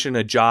position,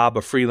 a job,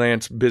 a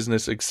freelance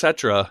business,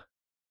 etc.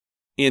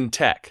 in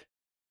tech,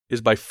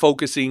 is by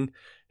focusing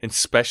and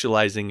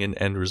specializing in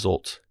end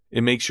results.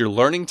 It makes your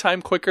learning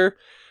time quicker.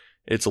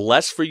 It's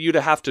less for you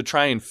to have to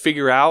try and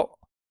figure out.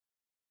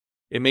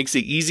 It makes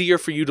it easier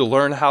for you to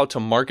learn how to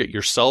market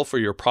yourself or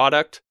your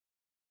product.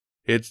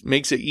 It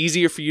makes it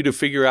easier for you to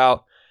figure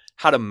out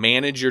how to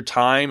manage your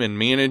time and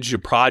manage your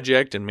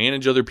project and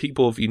manage other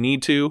people if you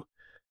need to.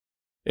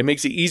 It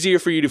makes it easier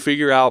for you to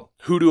figure out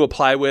who to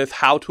apply with,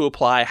 how to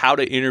apply, how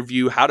to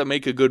interview, how to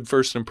make a good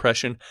first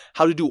impression,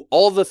 how to do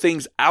all the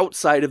things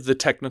outside of the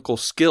technical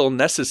skill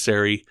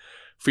necessary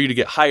for you to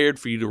get hired,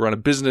 for you to run a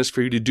business,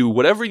 for you to do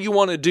whatever you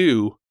want to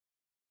do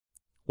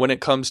when it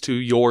comes to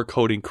your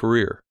coding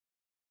career.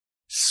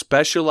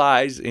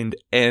 Specialize in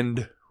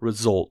end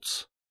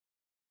results.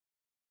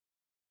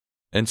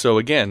 And so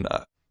again,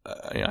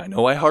 I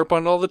know I harp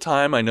on it all the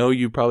time. I know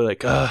you probably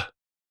like,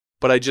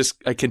 but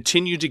I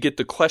continue to get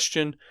the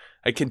question.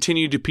 I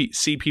continue to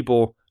see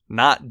people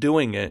not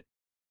doing it.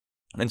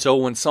 And so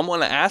when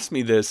someone asks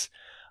me this,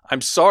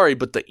 I'm sorry,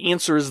 but the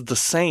answer is the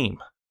same.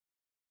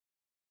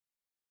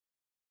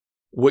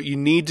 What you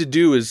need to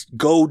do is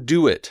go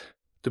do it.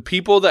 The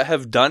people that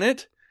have done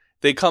it,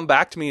 they come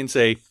back to me and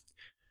say,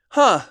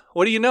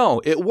 what do you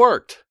know? It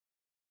worked.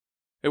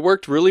 It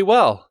worked really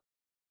well.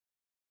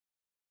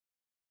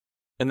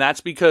 And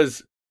that's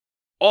because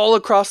all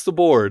across the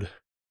board,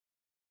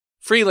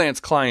 freelance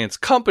clients,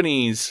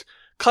 companies,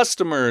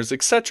 customers,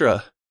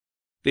 etc.,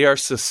 they are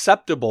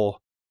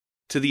susceptible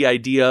to the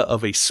idea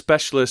of a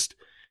specialist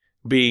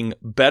being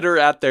better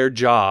at their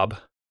job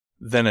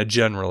than a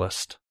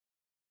generalist.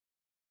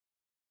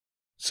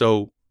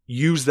 So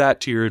use that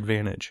to your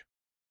advantage.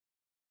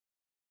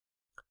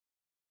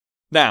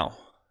 Now,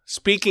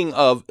 speaking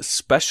of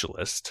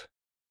specialist,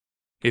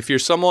 if you're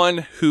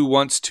someone who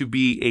wants to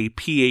be a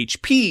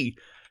PHP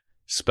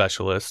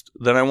specialist,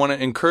 then I want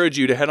to encourage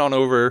you to head on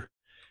over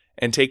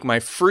and take my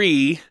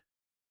free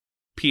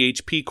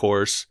PHP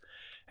course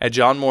at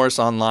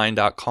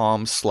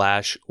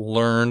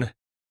johnmorrisonline.com/learn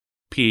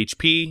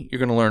PHP. You're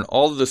going to learn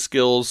all of the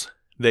skills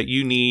that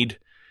you need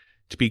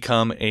to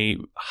become a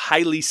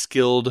highly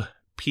skilled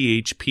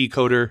PHP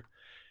coder.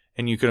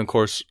 And you can, of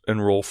course,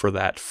 enroll for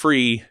that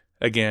free,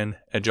 again,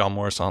 at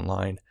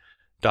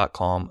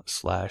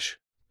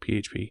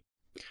johnmorrisonline.com/PHP.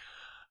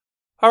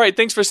 All right,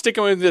 thanks for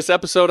sticking with this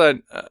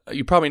episode.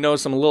 You probably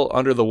noticed I'm a little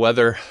under the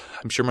weather.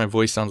 I'm sure my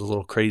voice sounds a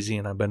little crazy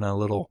and I've been a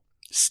little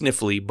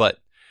sniffly, but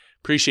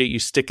appreciate you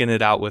sticking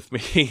it out with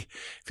me.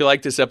 If you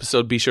like this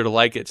episode, be sure to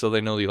like it so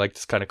they know you like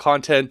this kind of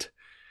content.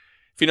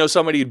 If you know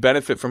somebody who'd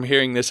benefit from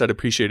hearing this, I'd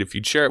appreciate it if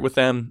you'd share it with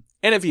them.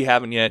 And if you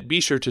haven't yet, be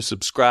sure to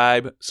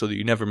subscribe so that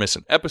you never miss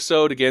an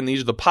episode. Again,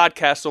 these are the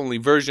podcast-only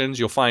versions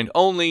you'll find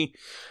only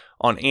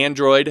on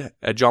Android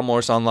at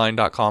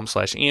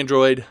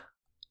johnmorrisonline.com/Android,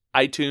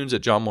 iTunes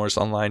at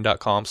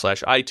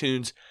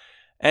johnmorrisonline.com/iTunes,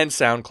 and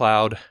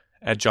SoundCloud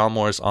at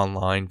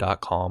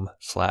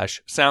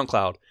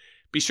johnmorrisonline.com/SoundCloud.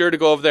 Be sure to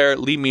go over there,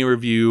 leave me a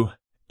review,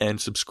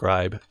 and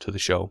subscribe to the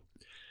show.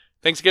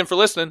 Thanks again for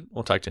listening.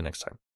 We'll talk to you next time.